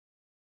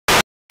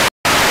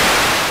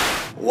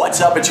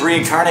What's up? It's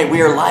Reincarnate.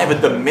 We are live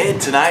at the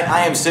Mid tonight.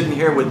 I am sitting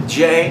here with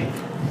Jay.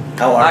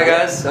 How are you? Hi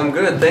guys, I'm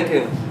good, thank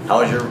you.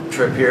 How was your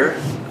trip here?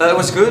 It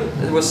was good.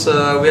 It was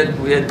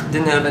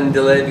didn't have any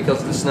delay because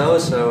of the snow,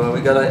 so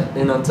we got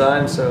in on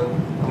time. So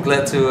I'm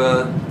glad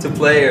to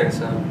play here.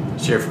 So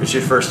It's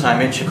your first time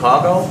in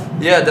Chicago?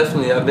 yeah,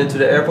 definitely. I've been to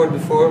the airport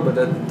before, but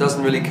that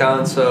doesn't really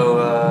count.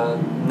 So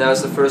now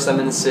it's the first time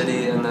in the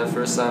city and the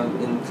first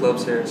time in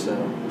clubs here. So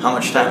How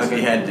much time have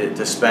you had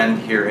to spend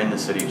here in the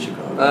city of Chicago?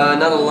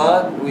 not a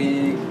lot.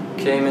 We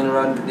came in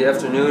around the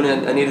afternoon,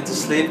 and I needed to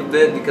sleep a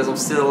bit because I'm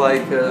still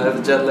like I have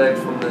a jet lag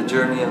from the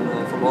journey and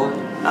from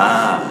Holland.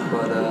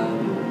 But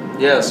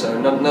yeah, so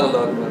not a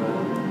lot. But,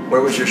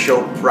 where was your show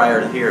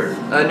prior to here?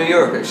 New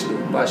York actually,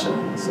 Basha.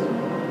 So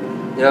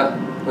yeah,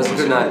 it was a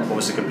good night. What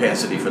was the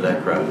capacity for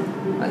that crowd?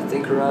 I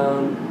think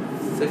around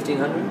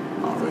 1,500.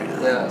 Oh, right.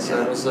 Yeah, so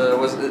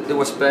it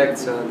was packed.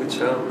 So good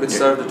show, good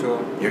start of the tour.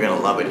 You're gonna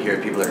love it here.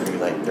 People are gonna be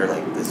like, they're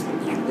like this.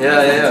 Yeah.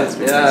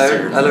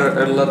 I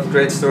heard a lot of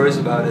great stories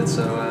about it.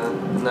 So a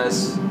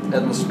nice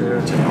atmosphere.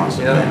 It's an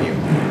awesome venue.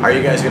 Are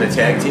you guys gonna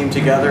tag team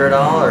together at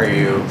all? Or are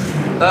you?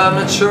 I'm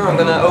not sure. I'm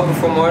gonna open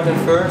for Martin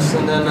first,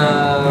 and then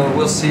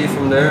we'll see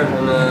from there.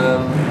 And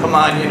come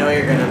on, you know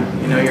you're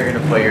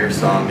gonna play your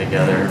song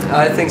together.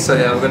 I think so.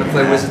 Yeah, we're gonna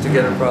play Wizard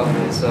together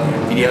probably. So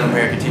EDM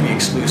America TV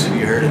exclusive.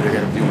 You heard it. They're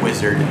gonna do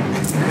Wizard.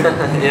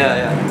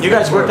 yeah. You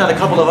guys worked on a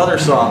couple of other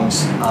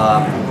songs.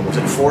 Was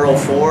it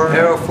 404?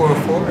 Arrow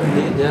 404,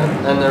 indeed.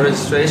 Yeah, and the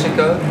registration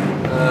code.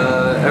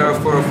 Arrow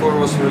 404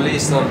 was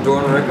released on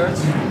Dorn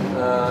Records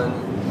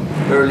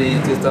early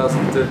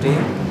 2013.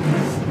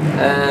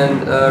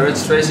 And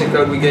registration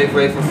code we gave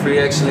away for free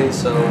actually,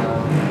 so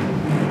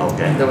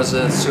okay. That was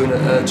a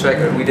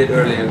track we did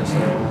earlier. So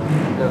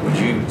yeah. Would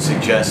you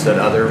suggest that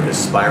other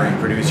aspiring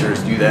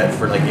producers do that,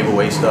 for like give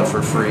away stuff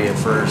for free at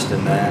first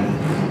and then?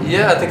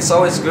 Yeah, I think it's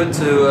always good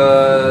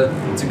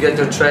to get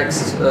their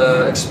tracks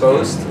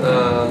exposed.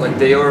 Like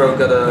Deoro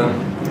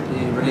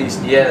he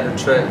released the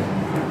track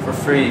for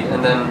free,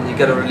 and then he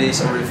got a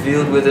release and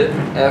revealed with it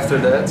after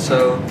that.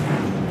 So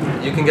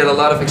you can get a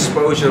lot of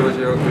exposure with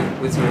your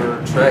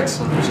tracks,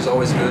 which is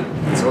always good.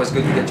 It's always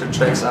good to get your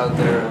tracks out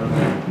there,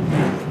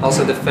 and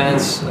also the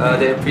fans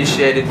they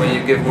appreciate it when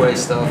you give away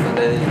stuff, and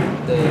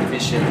they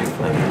appreciate you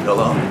for it.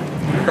 Hello.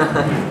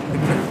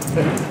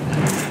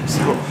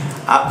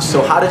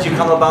 So how did you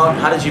come about?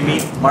 How did you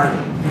meet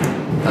Martin?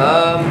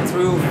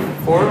 Through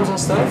forums and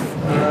stuff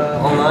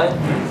online,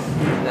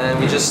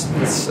 and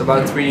it's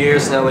about 3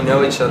 years now we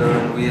know each other,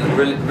 and we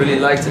really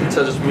liked each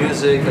other's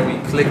music, and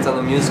we clicked on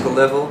a musical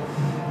level.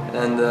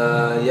 And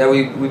yeah,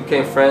 we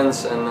became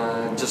friends,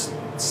 and just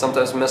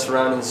sometimes mess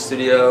around in the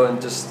studio, and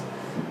just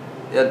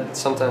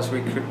sometimes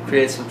we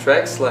create some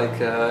tracks like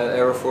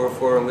Arrow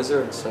 404 and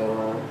Wizard. So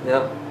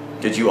yeah.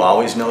 Did you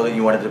always know that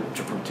you wanted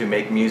to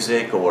make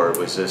music, or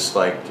was this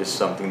like just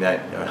something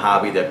a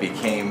hobby that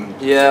became?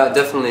 Yeah,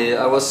 definitely.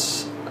 I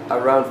was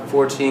around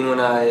 14 when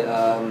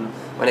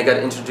I got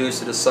introduced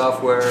to the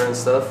software and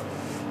stuff.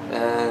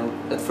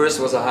 And at first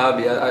it was a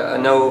hobby. I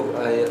know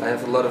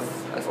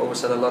I've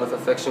always had a lot of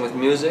affection with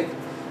music,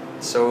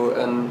 so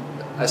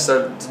I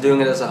started doing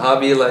it as a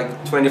hobby, like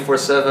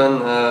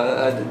 24/7.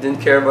 I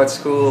didn't care about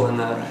school,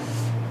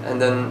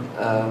 and then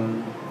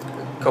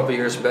a couple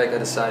years back I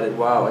decided,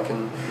 wow, I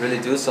can really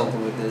do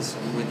something with this.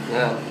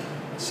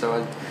 So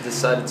I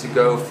decided to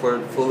go for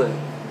it fully.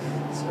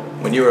 So.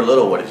 When you were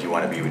little, what did you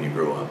want to be when you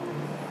grew up?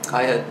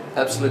 I had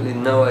absolutely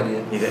no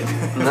idea. You did?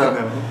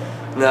 No.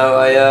 No,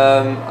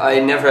 I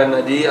never had an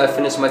idea. I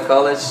finished my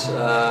college,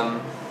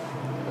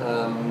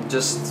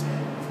 just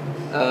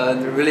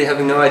really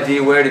having no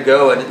idea where to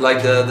go. I did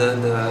like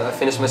I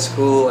finished my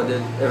school. I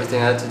did everything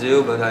I had to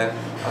do, but I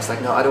was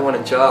like, no, I don't want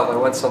a job. I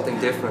want something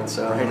different.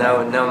 So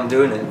now I'm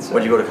doing it. So. What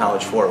did you go to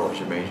college for? What was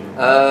your major?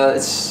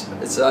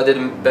 I did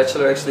a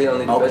bachelor actually,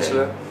 only the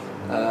bachelor.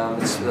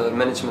 It's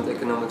management,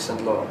 economics, and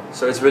law.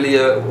 So it's really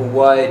a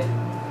wide.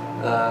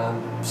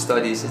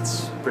 Studies.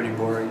 It's pretty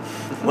boring.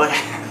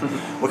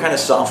 What kind of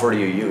software do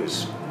you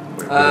use?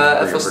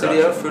 FL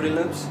Studio, Fruity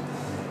Loops,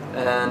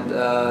 and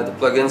the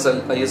plugins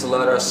I use a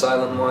lot are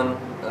Silent One,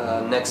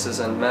 Nexus,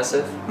 and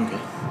Massive. Okay.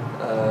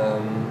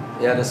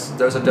 Yeah,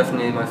 those are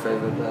definitely my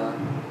favorite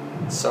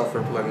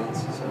software plugins.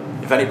 So.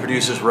 If any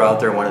producers were out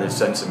there wanted to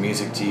send some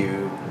music to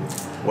you,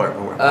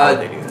 how would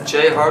they do that?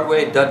 JAY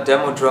HARDWAY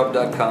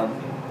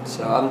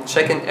So I'm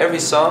checking every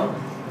song.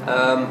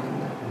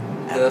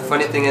 The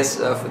funny thing is,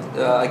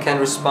 I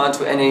can't respond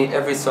to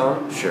every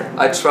song. Sure.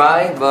 I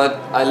try, but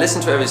I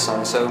listen to every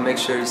song, so make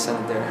sure you send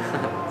it there.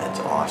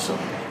 That's awesome.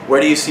 Where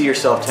do you see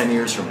yourself 10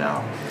 years from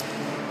now?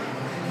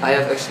 I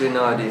have actually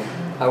no idea.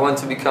 I want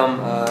to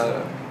become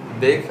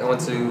big. I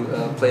want to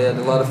play at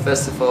a lot of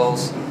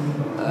festivals,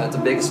 at the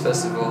biggest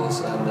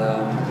festivals,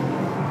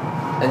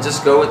 and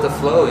just go with the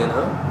flow, you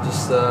know.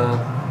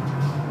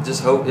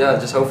 Just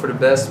hope for the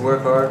best,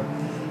 work hard,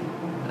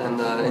 and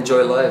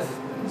enjoy life,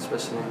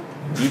 especially.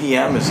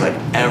 EDM is like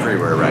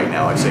everywhere right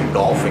now. It's like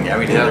golfing.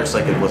 Every day there's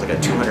like, it was like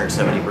a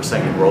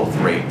 270% growth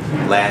rate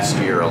last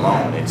year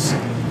alone. It's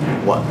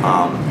what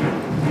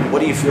What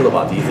do you feel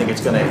about? Do you think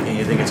it's gonna?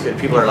 You think it's good?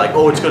 People are like,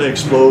 oh, it's gonna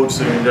explode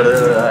soon. Da, da,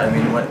 da, da. I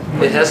mean, what?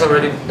 It has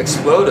already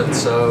exploded.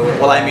 So.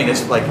 Well, I mean,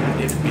 it's like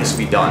it has to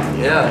be done.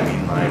 Yeah. I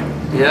mean, like.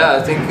 Yeah,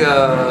 I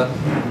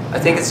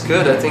think it's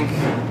good. I think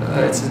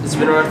it's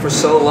been around for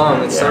so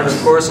long. It started,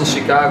 of course, in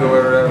Chicago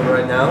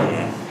right now,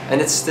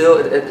 and it's still.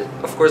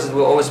 Of course, it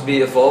will always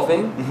be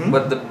evolving,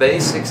 but the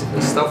basics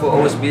stuff will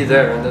always be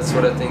there, and that's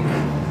what I think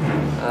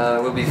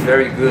will be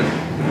very good.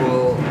 People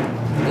will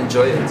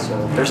enjoy it. So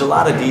there's a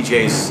lot of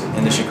DJs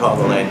in the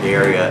Chicagoland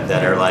area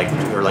that are like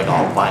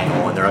all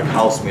vinyl and they're like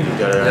house music.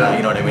 Da, da, da,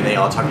 you know what I mean? They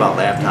all talk about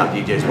laptop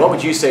DJs. What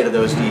would you say to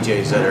those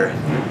DJs that are,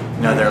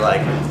 you know, they're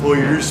like, oh,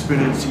 you're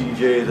spinning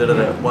CJ, da da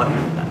da. What?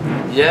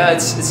 Yeah,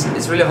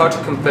 it's really hard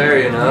to compare.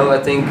 You know, I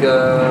think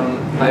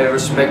I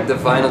respect the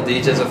vinyl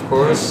DJs, of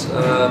course,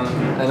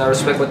 and I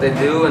respect what they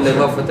do and they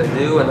love what they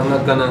do, and I'm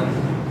not gonna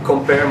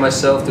compare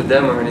myself to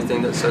them or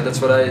anything. So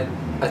that's what I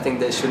think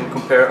they shouldn't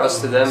compare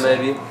us to them.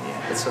 Maybe.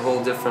 It's a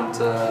whole different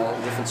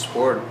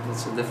sport.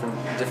 It's a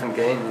different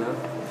game, you know.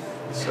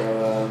 So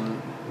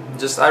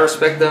just I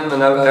respect them,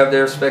 and I hope they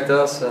respect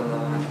us, and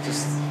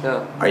just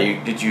yeah.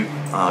 Did you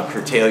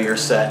curtail your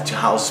set to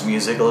house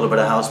music, a little bit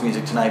of house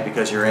music tonight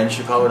because you're in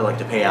Chicago? Like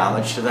to pay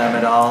homage to them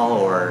at all,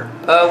 or?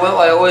 Well,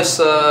 I always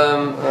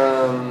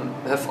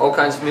have all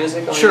kinds of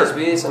music on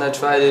USBs, and I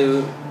try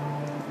to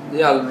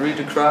read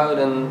the crowd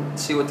and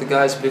see what the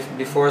guys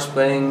before is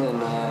playing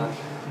and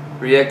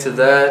react to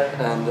that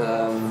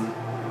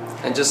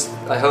and just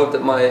I hope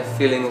that my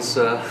feeling is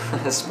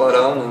spot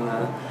on, and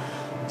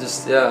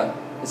it's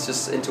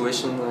just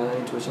intuition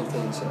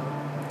thing. So.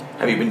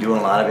 Have you been doing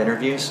a lot of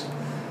interviews?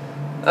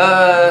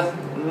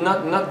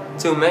 Not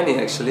too many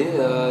actually.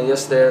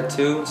 Yes, there are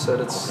 2, so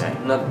that's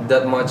not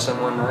that much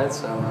on one night.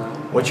 So.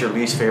 What's your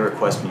least favorite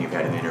question you've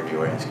had an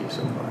interviewer ask you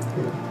so far?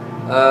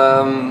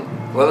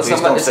 Well, it's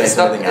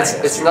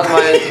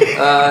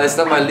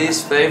not my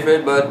least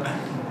favorite, but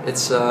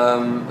it's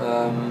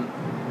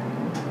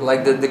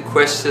like the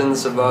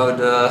questions about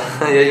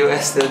you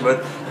asked it,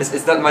 but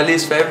it's not my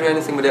least favorite or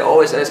anything. But they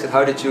always ask it,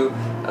 how did you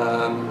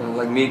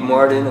like meet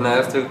Martin? And I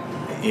have to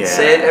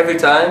say it every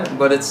time,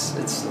 but it's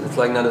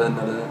like not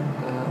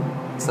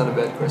it's not a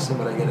bad question,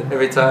 but I get it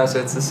every time, so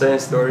it's the same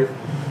story.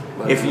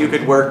 But, if you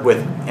could work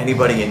with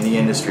anybody in the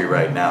industry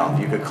right now, if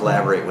you could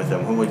collaborate with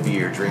them, who would be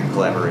your dream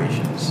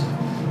collaborations?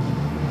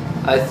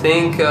 I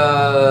think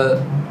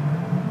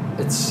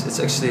it's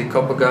actually a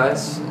couple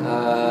guys.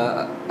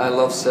 I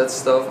love Seth's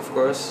stuff, of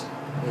course.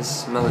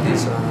 His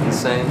melodies are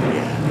insane.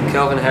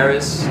 Calvin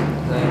Harris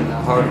and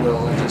Hardway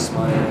are just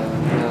my.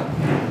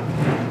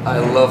 I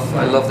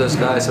love those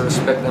guys. I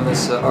respect them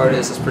as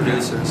artists, as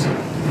producers,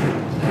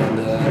 and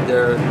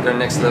they're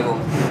next level.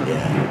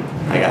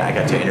 Yeah, I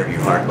got to interview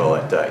Hardway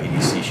at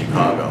EDC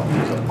Chicago.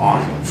 It was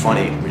awesome,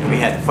 funny. We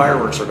had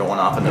fireworks were going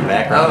off in the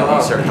background, and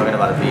he started talking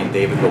about it being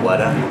David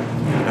Guetta.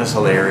 It was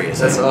hilarious.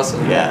 That's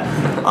awesome. Yeah.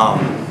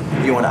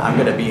 If you want, I'm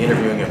going to be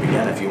interviewing him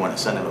again. If you want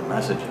to send him a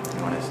message, if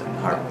you want to send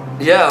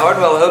Hardway. Yeah,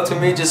 Hardway. I hope to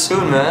meet you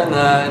soon, man.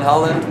 In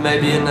Holland,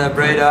 maybe in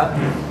Breda.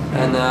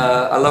 And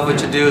I love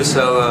what you do,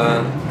 so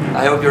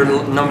I hope you're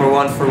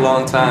 #1 for a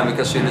long time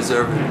because you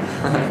deserve it.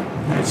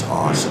 That's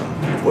awesome.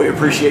 We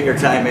appreciate your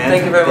time, man.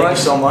 Thank you very much. Thank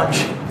you so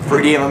much. For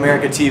EDM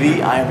America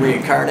TV, I am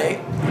rencarn8.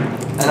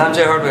 And I'm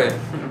Jay Hardway.